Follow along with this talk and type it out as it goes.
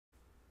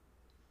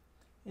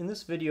In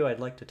this video, I'd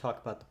like to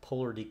talk about the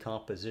polar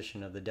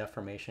decomposition of the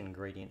deformation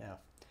gradient f.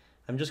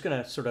 I'm just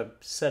going to sort of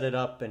set it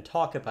up and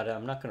talk about it.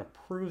 I'm not going to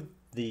prove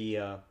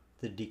the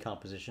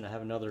decomposition. I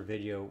have another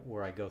video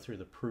where I go through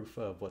the proof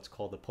of what's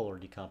called the polar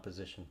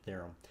decomposition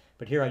theorem.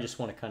 But here I just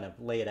want to kind of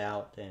lay it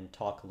out and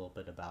talk a little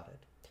bit about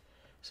it.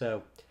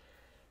 So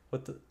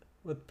what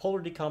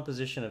polar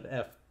decomposition of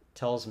f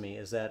tells me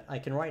is that I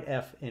can write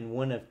f in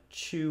one of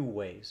two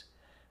ways.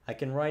 I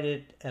can write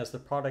it as the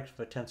product of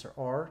a tensor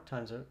r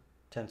times a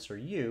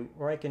tensor u,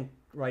 or I can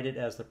write it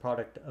as the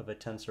product of a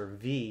tensor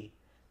v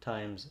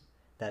times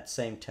that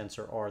same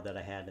tensor r that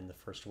I had in the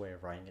first way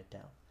of writing it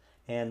down.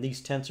 And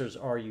these tensors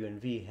r, u,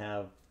 and v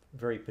have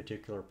very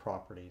particular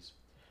properties.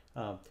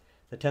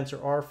 The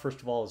tensor r,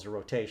 first of all, is a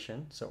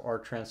rotation, so r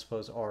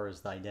transpose r is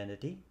the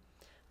identity.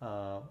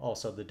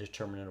 Also, the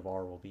determinant of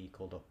r will be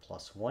equal to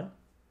 +1.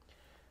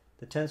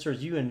 The tensors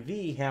u and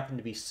v happen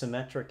to be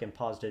symmetric and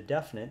positive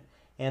definite,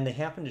 and they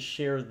happen to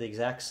share the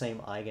exact same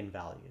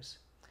eigenvalues.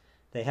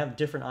 They have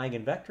different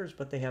eigenvectors,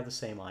 but they have the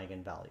same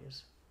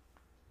eigenvalues.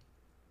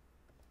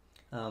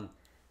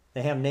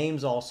 They have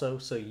names also,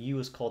 so u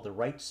is called the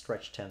right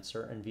stretch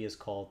tensor and v is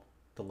called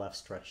the left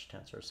stretch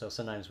tensor. So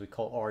sometimes we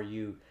call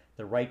ru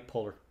the right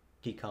polar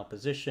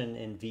decomposition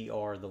and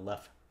vr the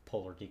left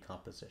polar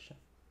decomposition.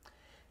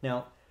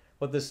 Now,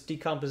 what this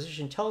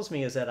decomposition tells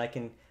me is that I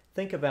can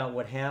think about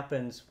what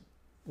happens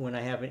when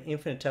I have an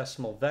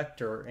infinitesimal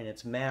vector and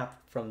it's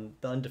mapped from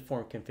the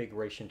undeformed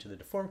configuration to the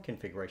deformed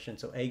configuration,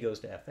 so a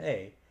goes to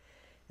fa.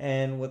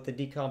 And what the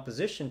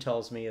decomposition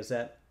tells me is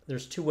that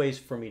there's two ways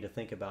for me to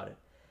think about it.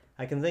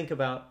 I can think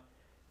about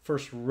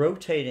first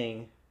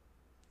rotating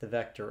the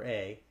vector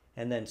a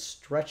and then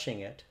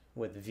stretching it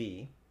with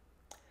v,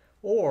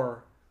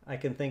 or I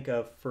can think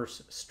of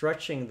first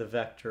stretching the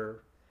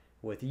vector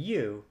with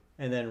u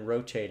and then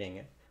rotating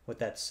it with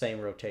that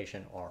same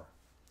rotation r.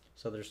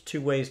 So there's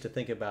two ways to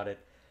think about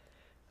it.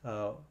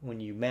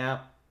 When you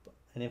map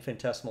an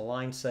infinitesimal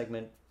line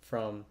segment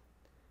from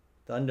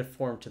the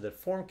undeformed to the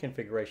deformed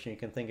configuration, you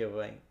can think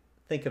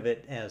of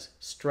it as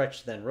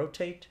stretch then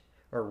rotate,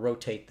 or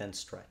rotate then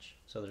stretch.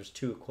 So there's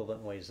two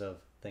equivalent ways of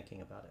thinking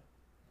about it.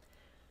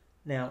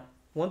 Now,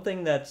 one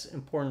thing that's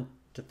important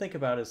to think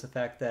about is the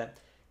fact that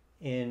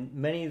in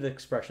many of the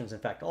expressions, in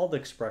fact all the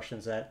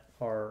expressions that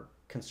are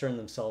concern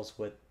themselves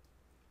with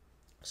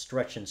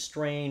stretch and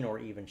strain or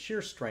even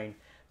shear strain,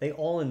 they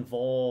all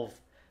involve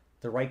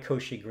the right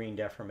Cauchy-Green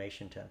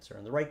deformation tensor.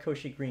 And the right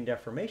Cauchy-Green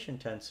deformation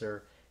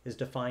tensor is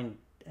defined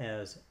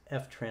as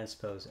f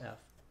transpose f.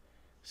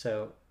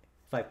 So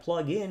if I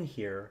plug in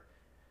here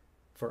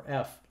for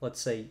f,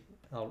 let's say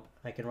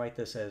I can write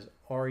this as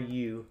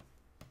ru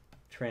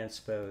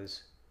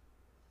transpose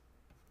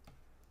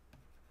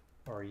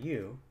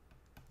ru,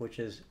 which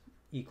is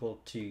equal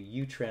to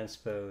u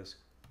transpose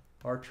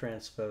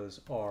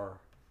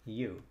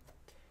ru.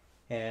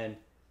 And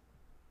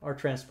r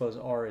transpose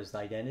r is the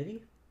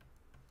identity,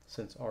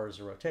 since r is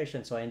a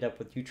rotation, so I end up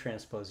with u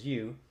transpose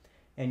u,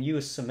 and u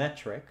is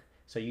symmetric,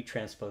 so u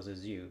transpose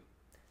is u.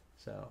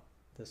 So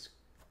this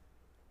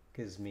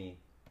gives me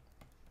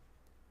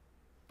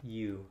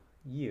u,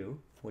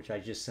 which I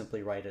just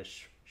simply write as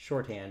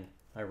shorthand,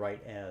 I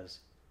write as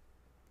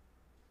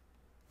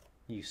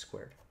u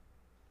squared.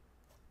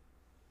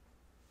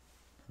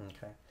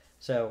 Okay,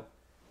 so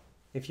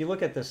if you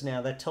look at this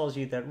now, that tells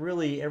you that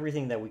really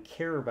everything that we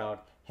care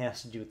about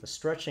has to do with the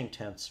stretching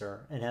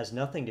tensor and has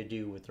nothing to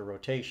do with the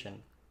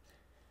rotation.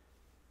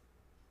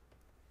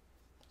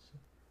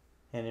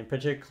 And in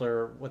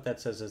particular, what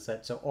that says is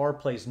that so r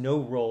plays no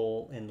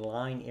role in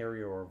line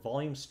area or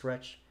volume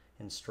stretch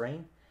and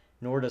strain,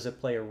 nor does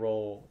it play a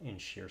role in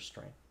shear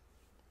strain.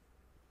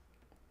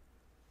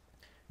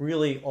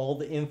 Really, all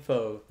the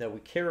info that we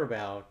care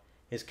about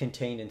is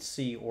contained in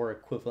C or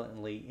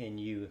equivalently in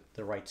U,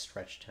 the right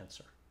stretch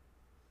tensor.